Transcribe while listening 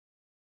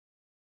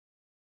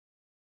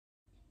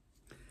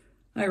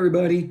Hi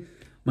everybody,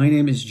 my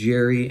name is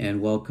Jerry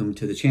and welcome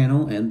to the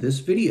channel and this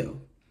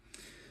video.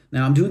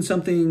 Now I'm doing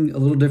something a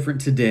little different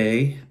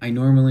today. I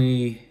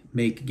normally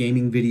make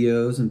gaming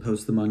videos and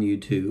post them on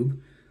YouTube,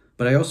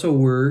 but I also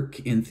work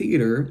in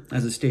theater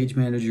as a stage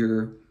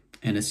manager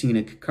and a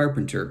scenic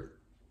carpenter.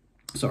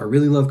 So I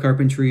really love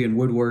carpentry and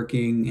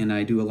woodworking, and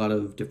I do a lot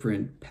of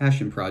different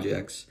passion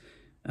projects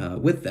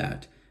with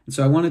that. And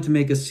so I wanted to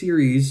make a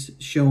series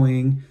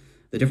showing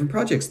the different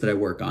projects that I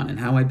work on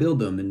and how I build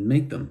them and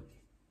make them.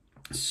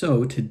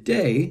 So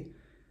today,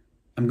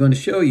 I'm going to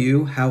show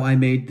you how I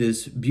made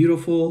this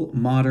beautiful,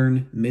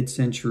 modern,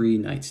 mid-century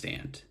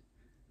nightstand.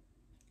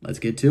 Let's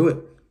get to it.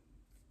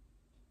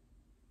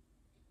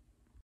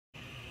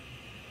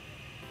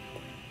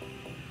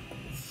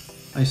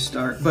 I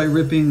start by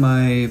ripping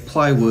my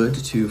plywood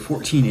to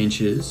 14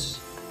 inches.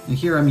 And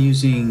here I'm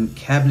using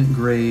cabinet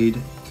grade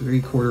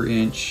 3/4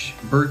 inch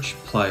birch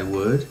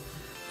plywood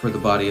for the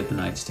body of the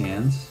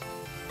nightstands.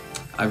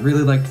 I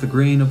really liked the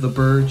grain of the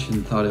birch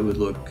and thought it would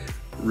look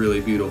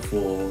really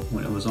beautiful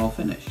when it was all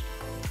finished.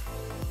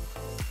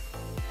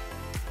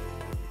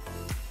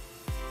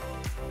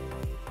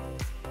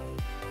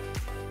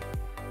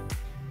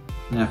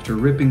 And after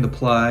ripping the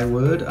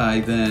plywood,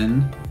 I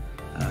then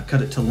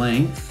cut it to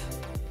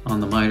length on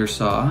the miter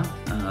saw,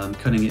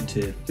 cutting it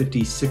to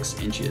 56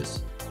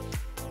 inches.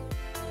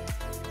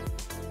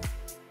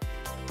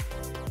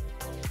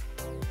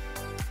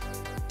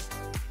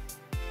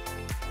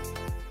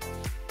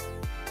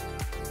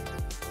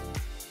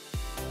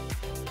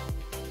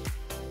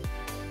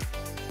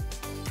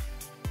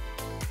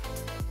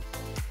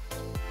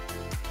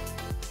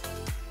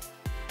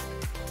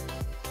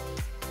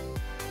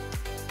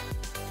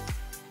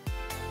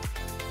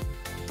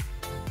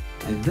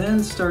 I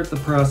then start the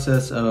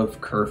process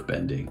of kerf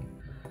bending.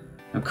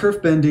 Now,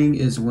 kerf bending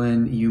is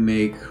when you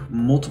make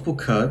multiple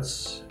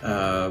cuts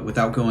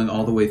without going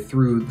all the way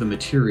through the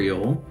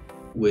material,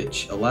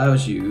 which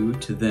allows you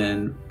to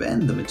then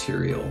bend the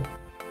material.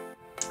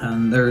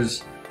 And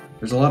there's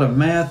a lot of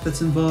math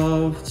that's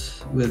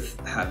involved with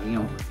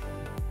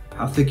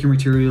how thick your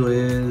material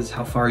is,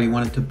 how far you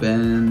want it to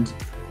bend.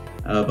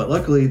 But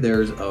luckily,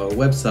 there's a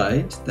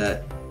website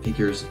that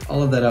figures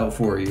all of that out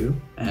for you,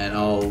 and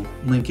I'll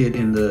link it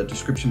in the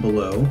description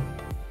below.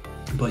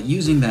 But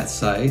using that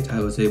site,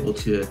 I was able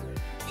to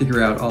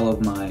figure out all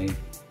of my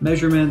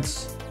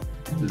measurements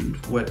and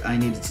what I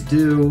needed to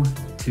do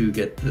to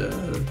get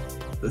the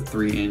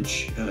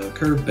 3-inch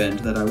curve bend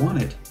that I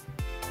wanted.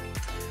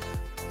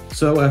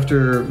 So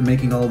after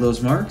making all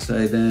those marks,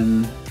 I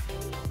then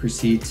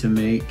proceed to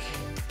make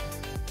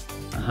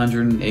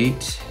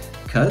 108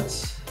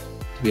 cuts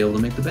to be able to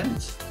make the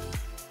bends.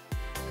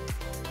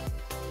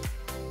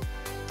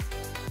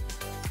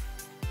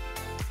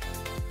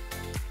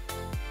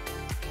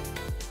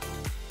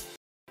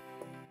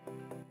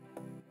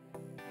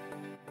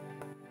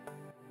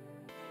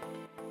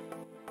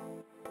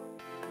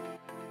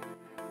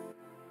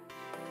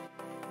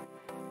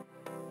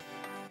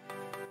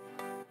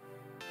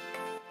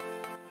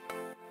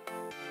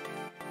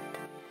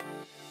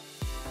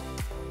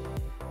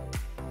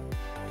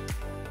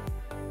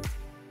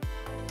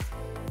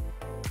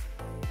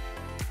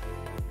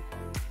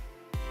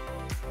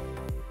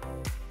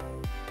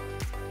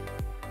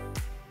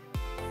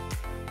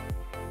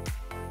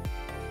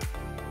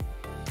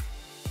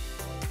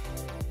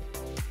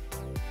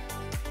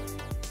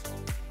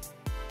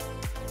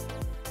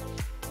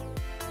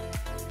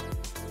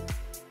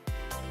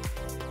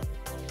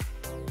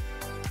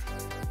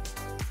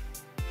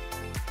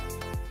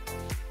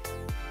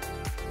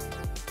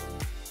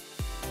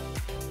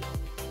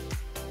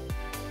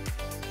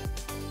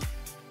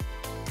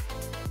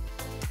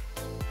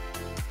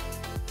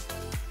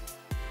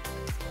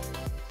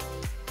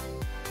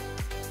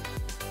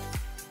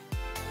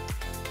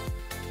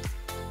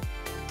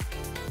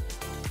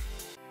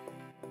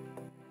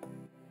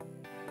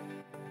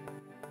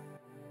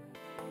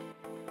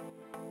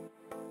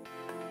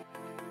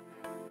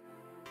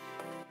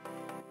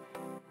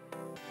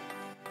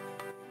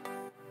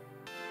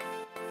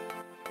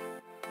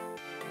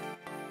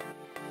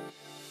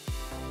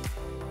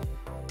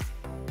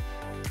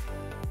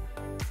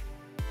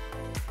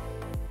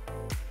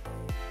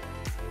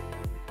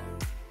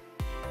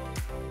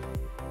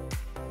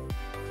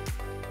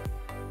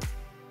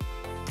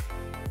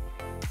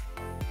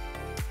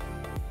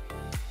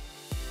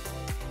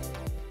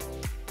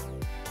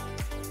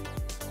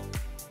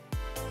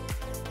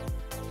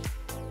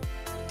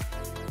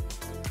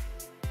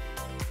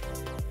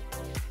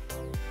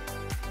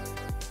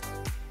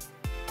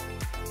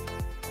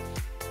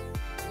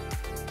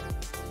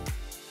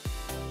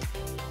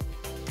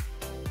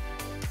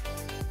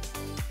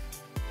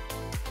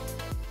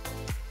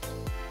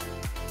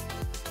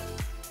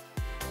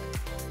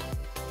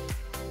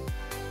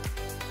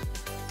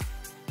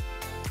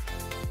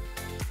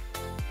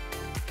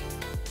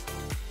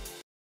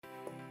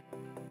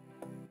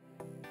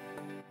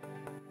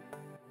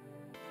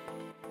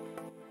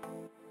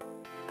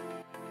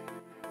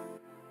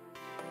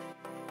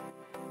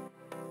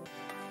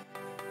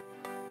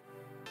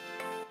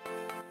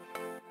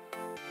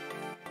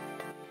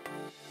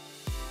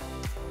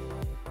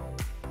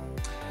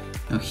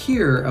 Now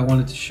here, I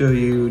wanted to show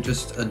you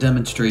just a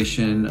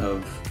demonstration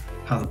of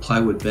how the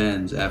plywood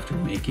bends after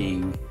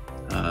making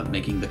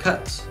the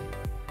cuts.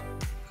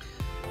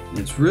 And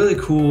it's really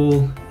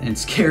cool and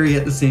scary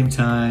at the same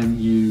time.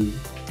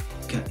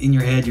 In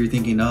your head, you're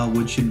thinking, oh,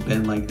 wood shouldn't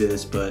bend like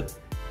this, but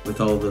with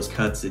all of those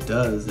cuts, it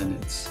does, and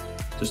it's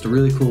just a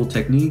really cool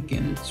technique,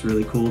 and it's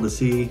really cool to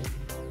see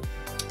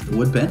the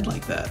wood bend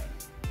like that.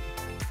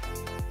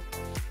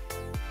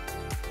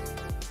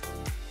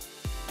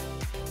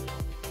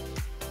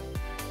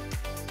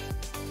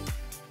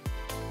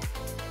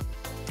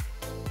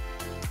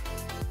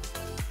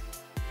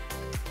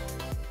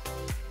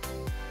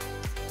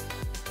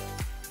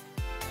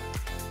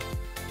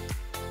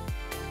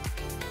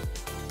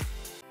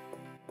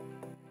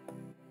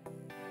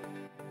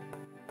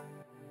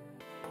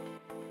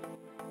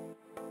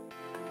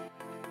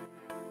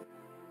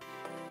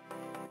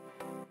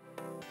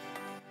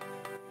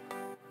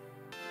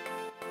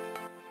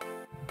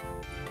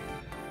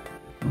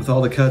 With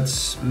all the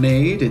cuts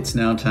made, it's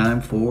now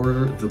time for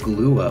the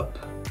glue up.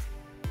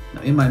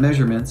 Now in my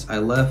measurements, I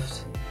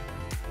left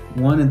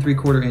 1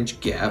 3/4 inch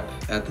gap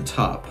at the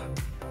top,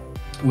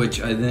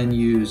 which I then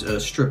use a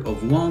strip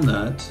of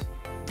walnut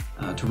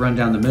to run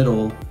down the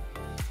middle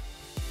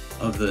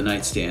of the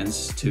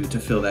nightstands to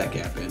fill that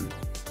gap in.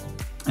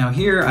 Now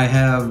here I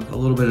have a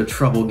little bit of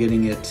trouble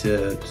getting it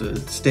to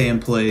stay in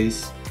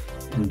place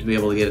and to be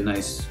able to get a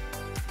nice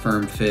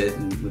firm fit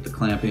and with the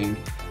clamping.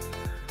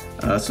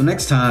 So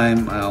next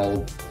time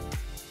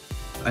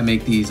I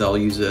make these, I'll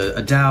use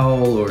a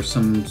dowel or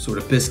some sort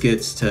of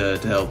biscuits to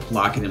help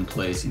lock it in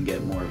place and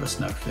get more of a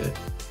snug fit.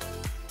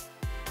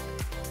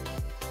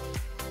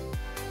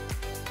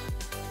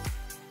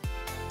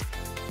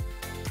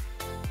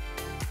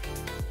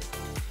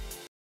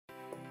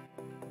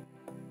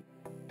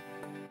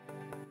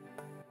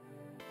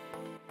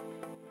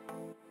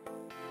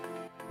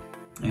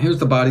 And here's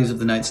the bodies of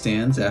the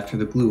nightstands after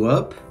the glue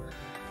up.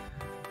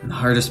 And the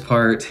hardest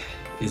part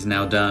is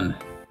now done.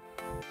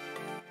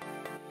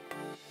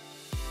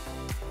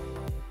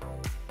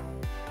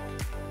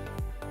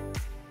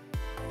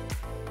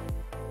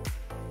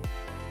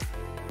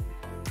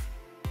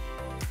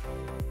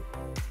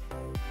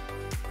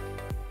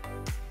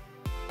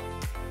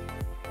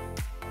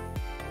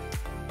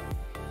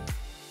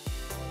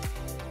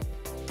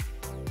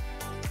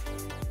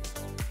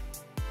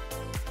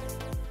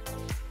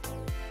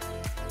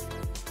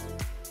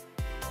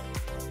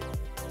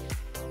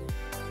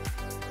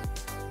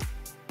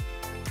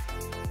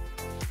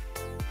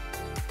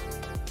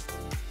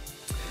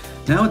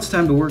 Now it's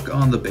time to work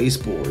on the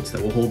baseboards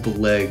that will hold the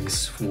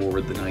legs for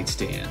the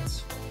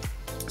nightstands.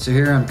 So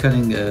here I'm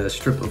cutting a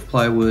strip of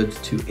plywood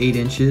to 8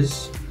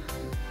 inches,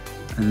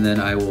 and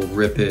then I will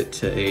rip it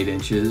to 8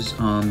 inches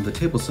on the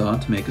table saw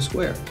to make a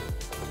square.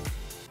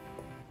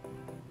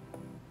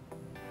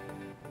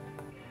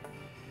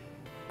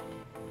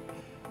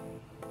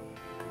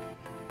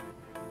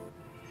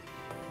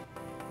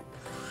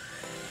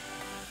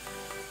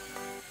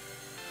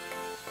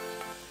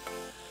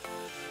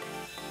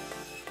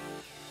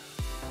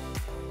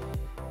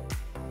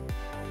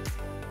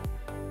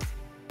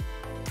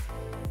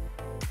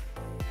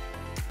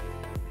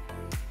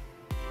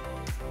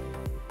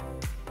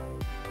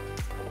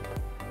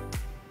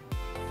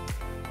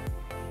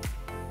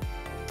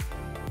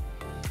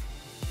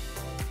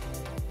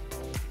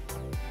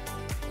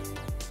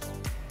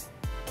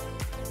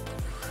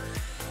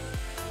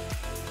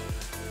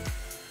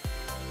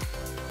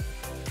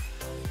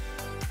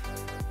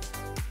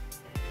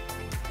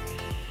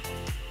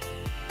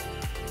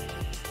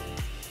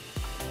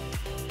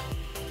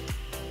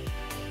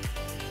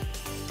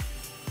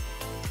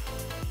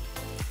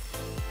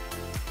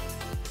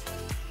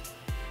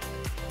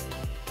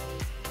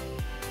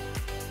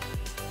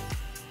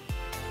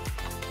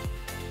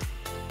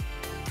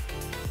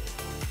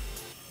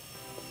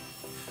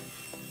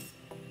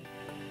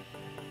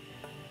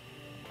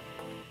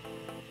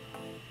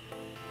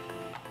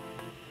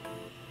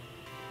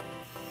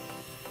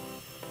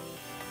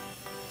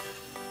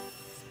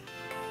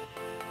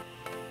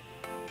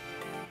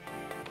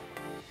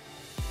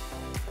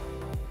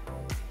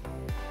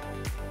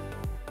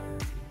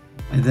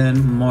 I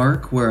then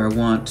mark where I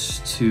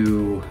want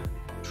to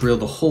drill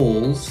the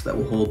holes that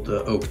will hold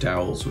the oak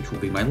dowels, which will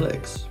be my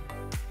legs.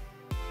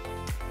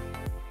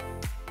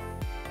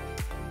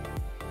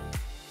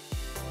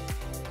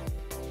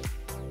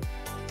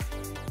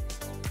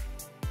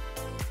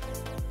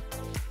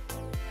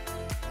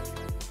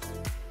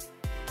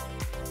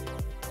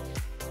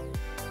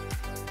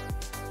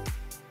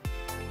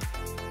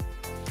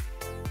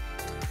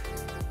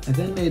 I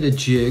then made a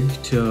jig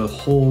to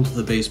hold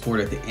the baseboard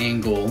at the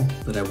angle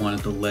that I wanted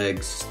the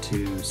legs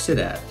to sit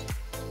at.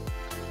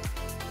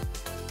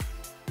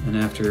 And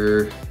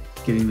after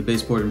getting the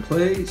baseboard in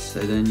place,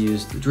 I then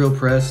used the drill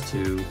press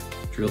to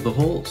drill the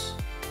holes.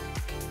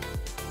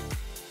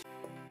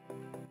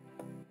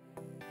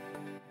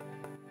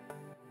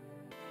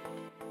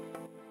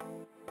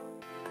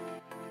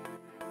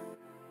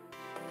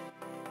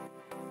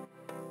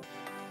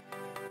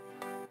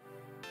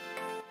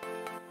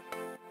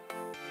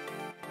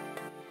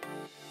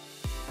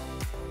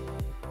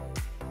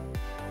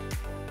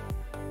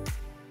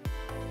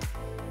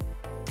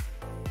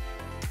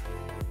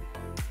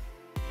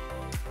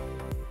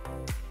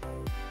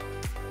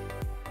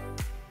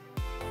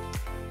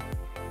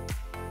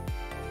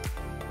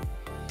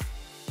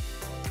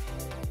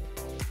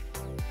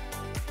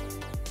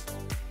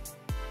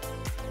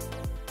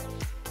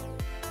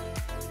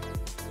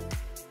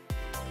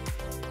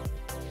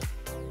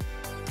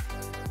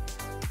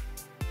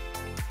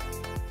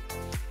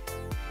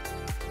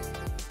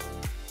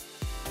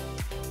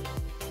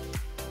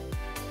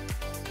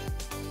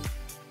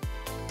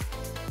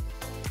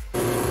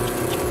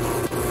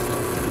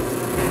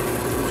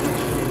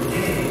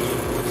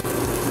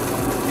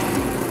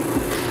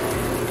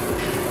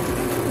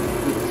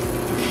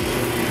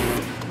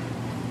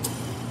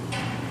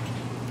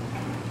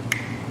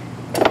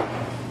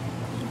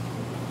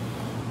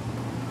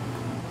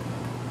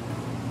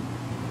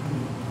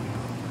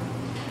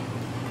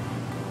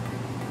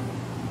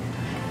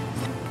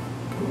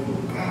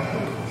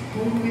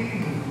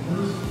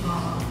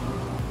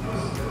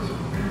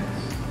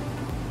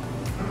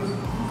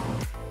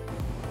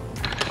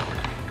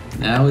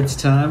 Now it's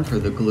time for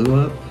the glue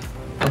up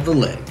of the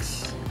legs.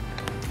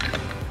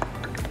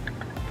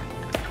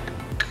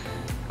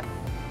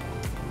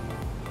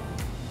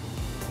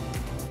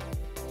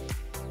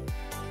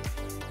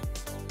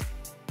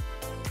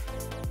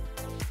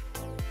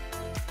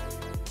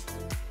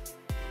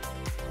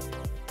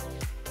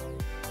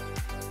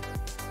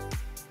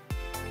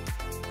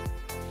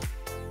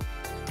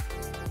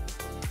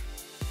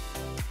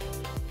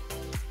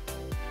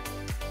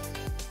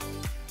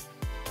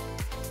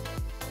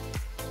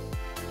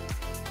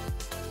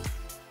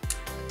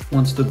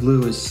 Once the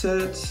glue is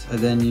set, I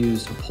then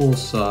use a pull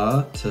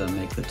saw to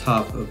make the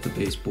top of the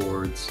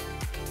baseboards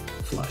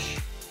flush.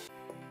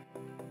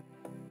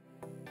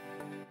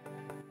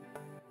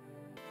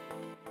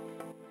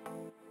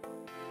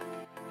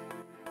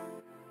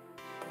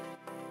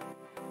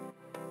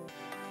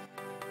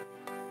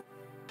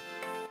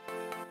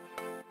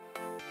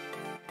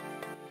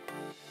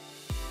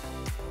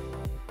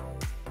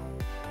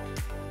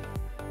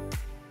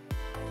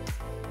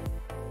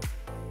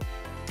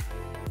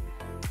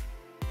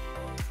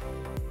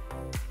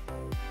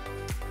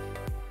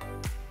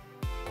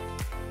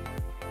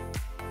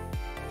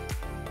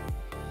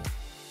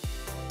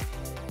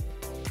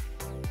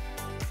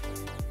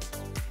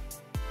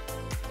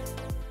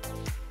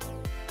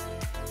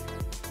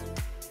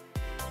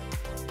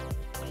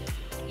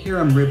 Here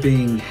I'm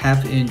ripping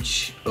 1/2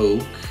 inch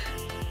oak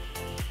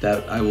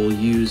that I will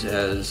use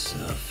as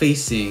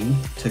facing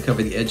to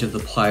cover the edge of the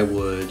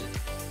plywood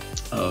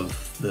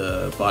of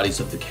the bodies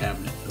of the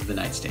cabinet, of the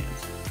nightstands.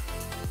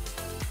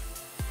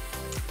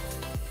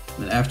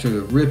 And after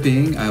the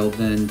ripping, I will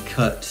then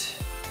cut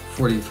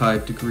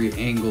 45-degree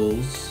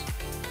angles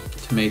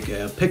to make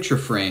a picture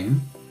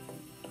frame,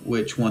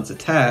 which once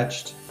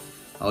attached,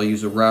 I'll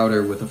use a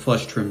router with a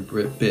flush trim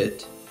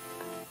bit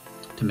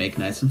to make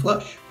nice and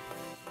flush.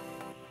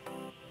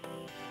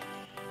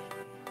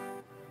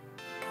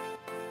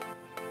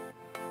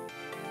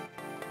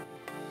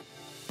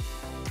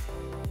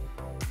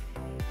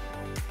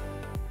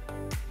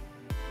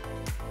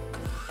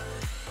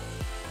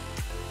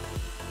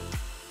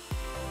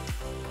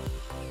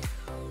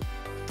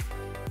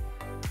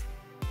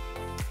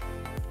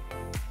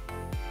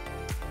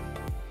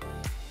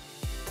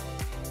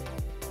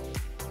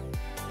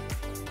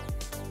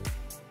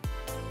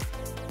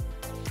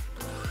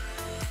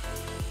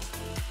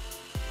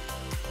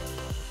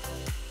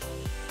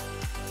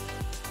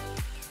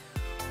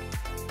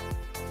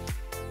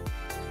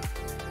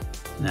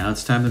 Now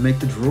it's time to make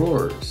the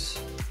drawers.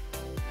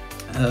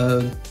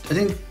 I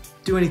didn't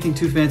do anything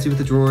too fancy with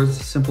the drawers,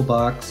 simple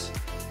box.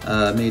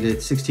 Made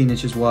it 16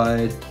 inches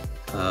wide,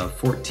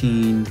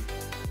 14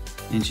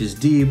 inches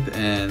deep,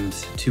 and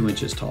 2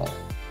 inches tall.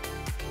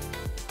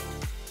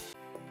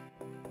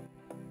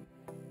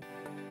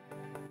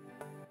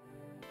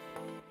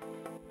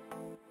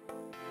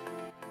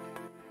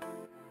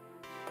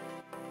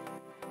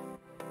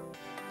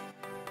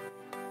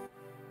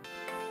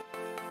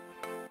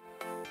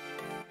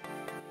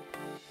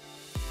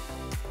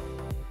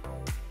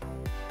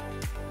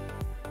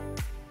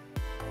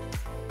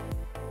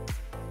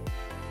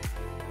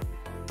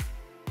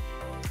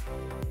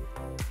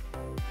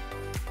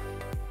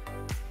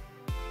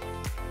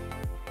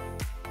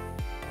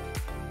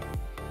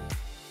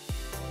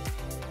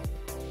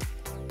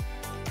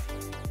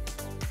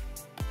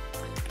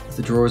 With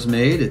the drawers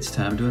made, it's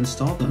time to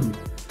install them.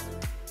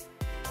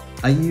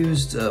 I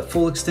used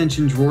full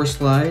extension drawer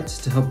slides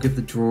to help give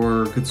the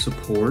drawer good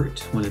support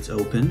when it's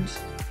opened.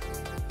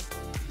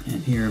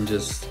 And here I'm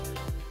just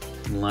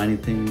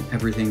lining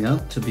everything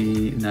up to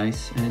be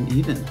nice and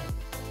even.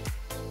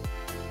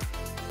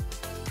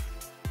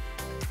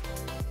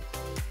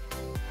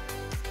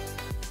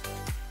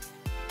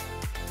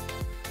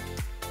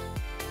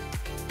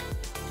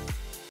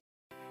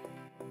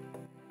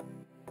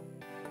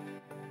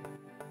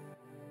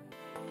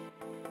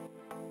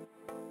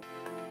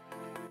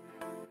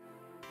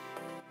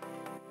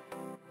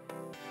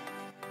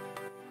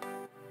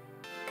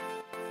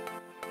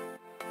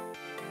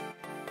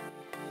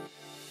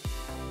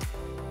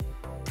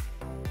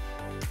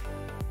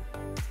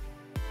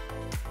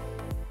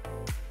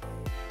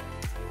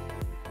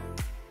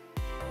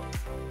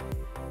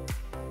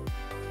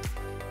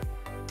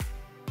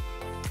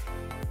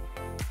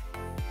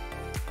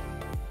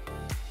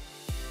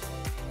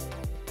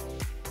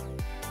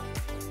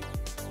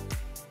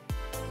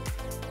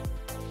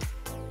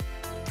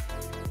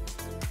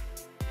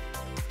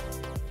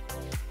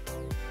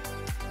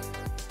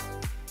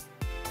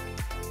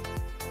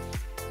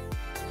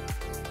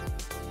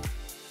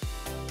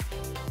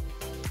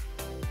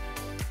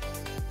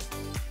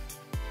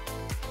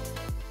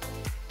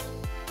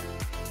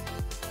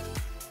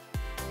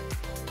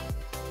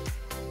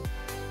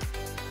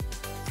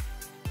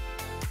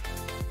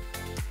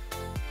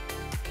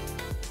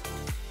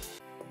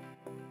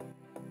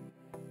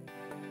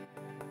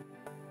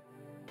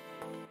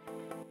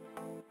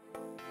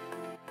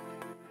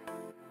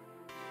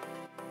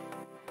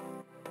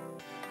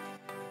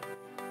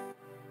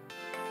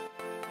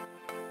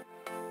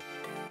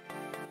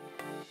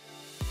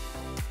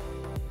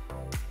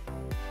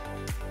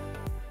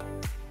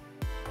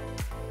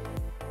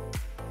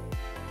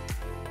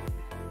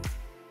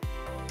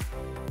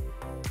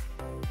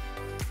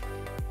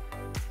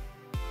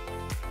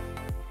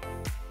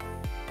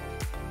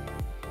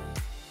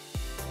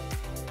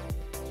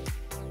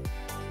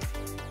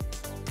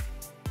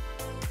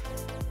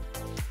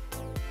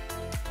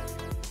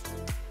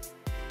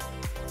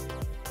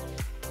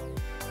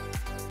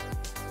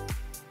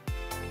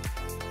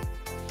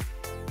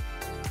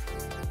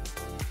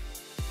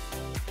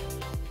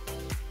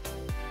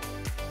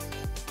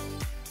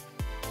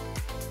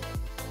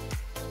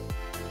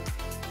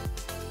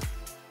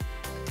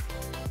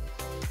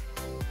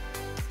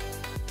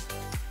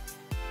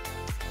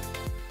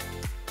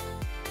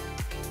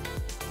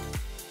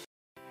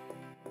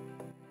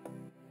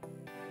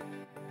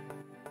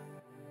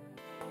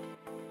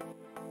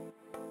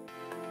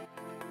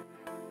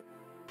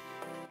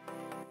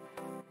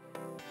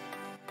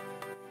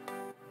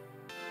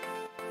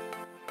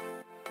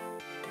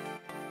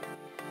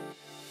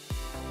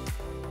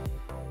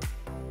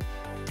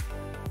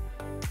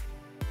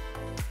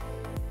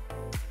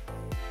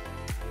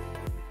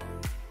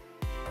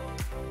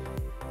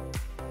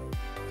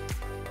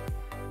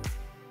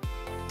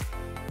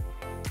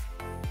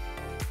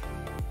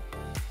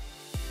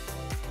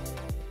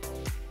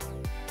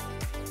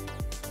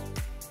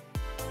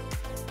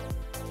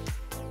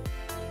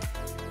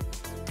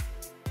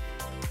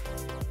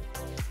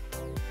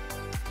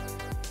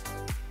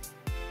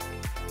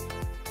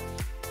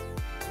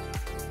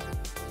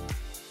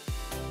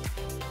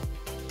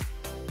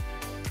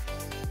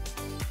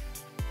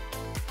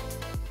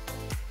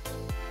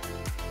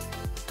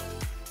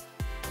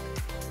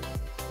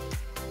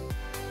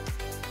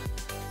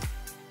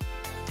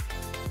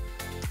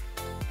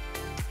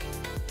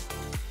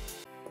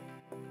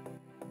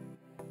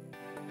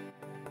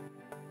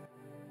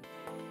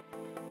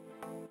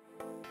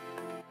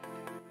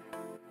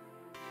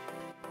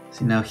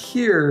 See, now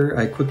here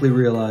I quickly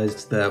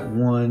realized that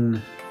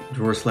one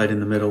drawer slide in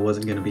the middle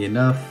wasn't going to be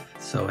enough,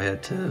 so I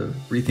had to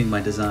rethink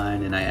my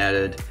design, and I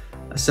added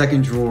a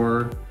second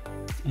drawer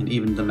and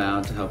evened them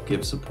out to help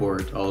give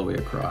support all the way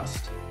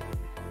across.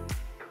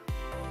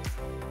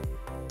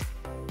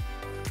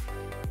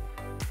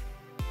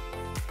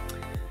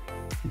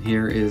 And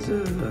here is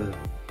a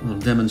little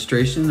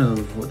demonstration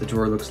of what the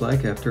drawer looks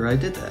like after I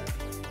did that.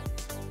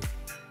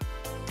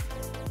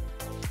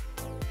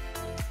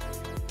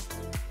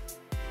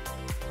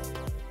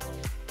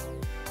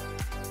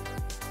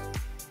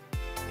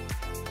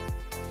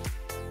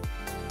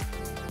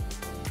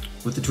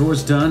 With the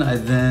drawers done, I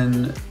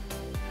then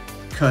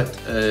cut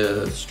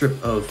a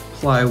strip of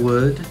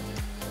plywood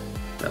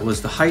that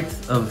was the height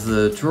of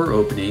the drawer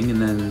opening,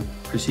 and then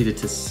proceeded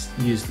to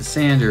use the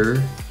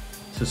sander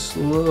to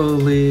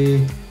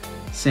slowly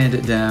sand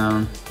it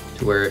down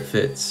to where it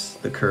fits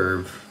the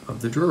curve of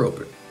the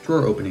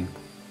drawer opening.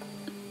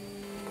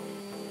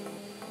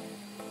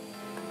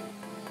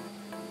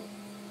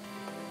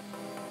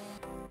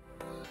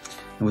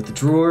 And with the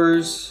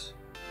drawers,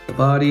 the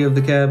body of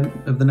the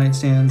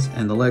nightstands,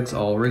 and the legs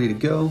all ready to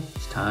go,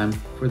 it's time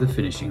for the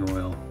finishing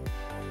oil.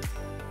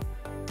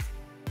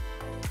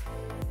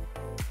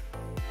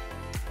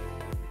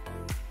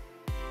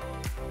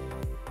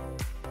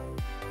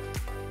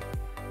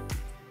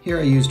 Here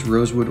I used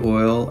rosewood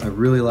oil. I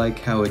really like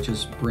how it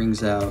just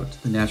brings out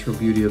the natural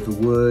beauty of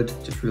the wood,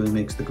 just really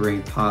makes the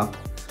grain pop,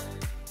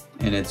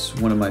 and it's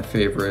one of my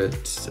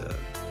favorite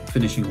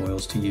finishing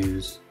oils to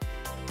use.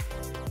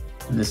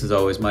 And this is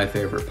always my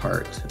favorite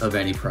part of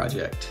any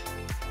project.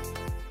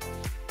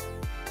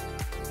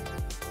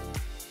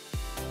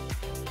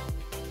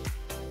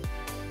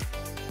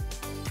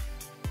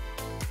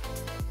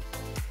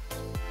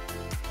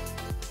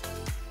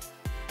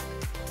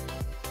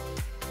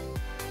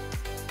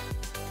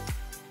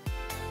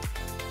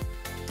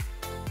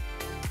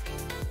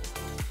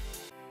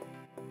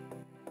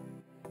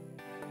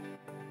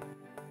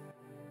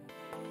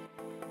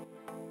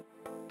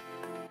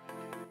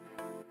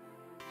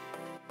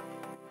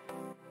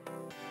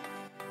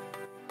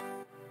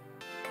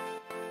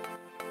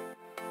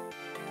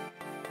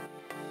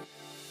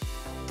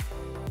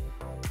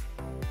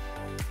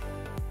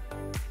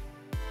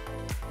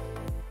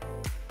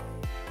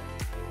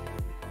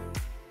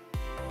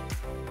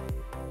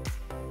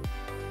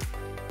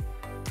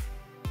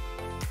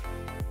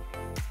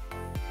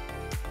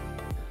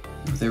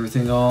 With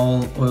everything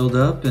all oiled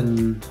up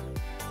and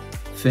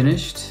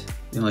finished,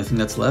 the only thing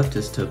that's left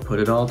is to put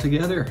it all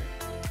together.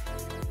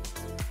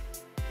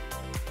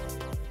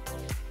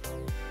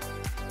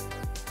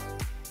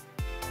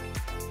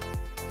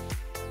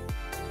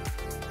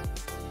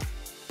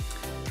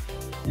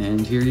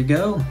 And here you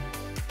go.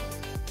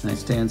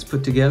 Nightstands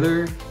put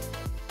together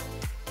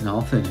and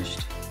all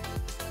finished.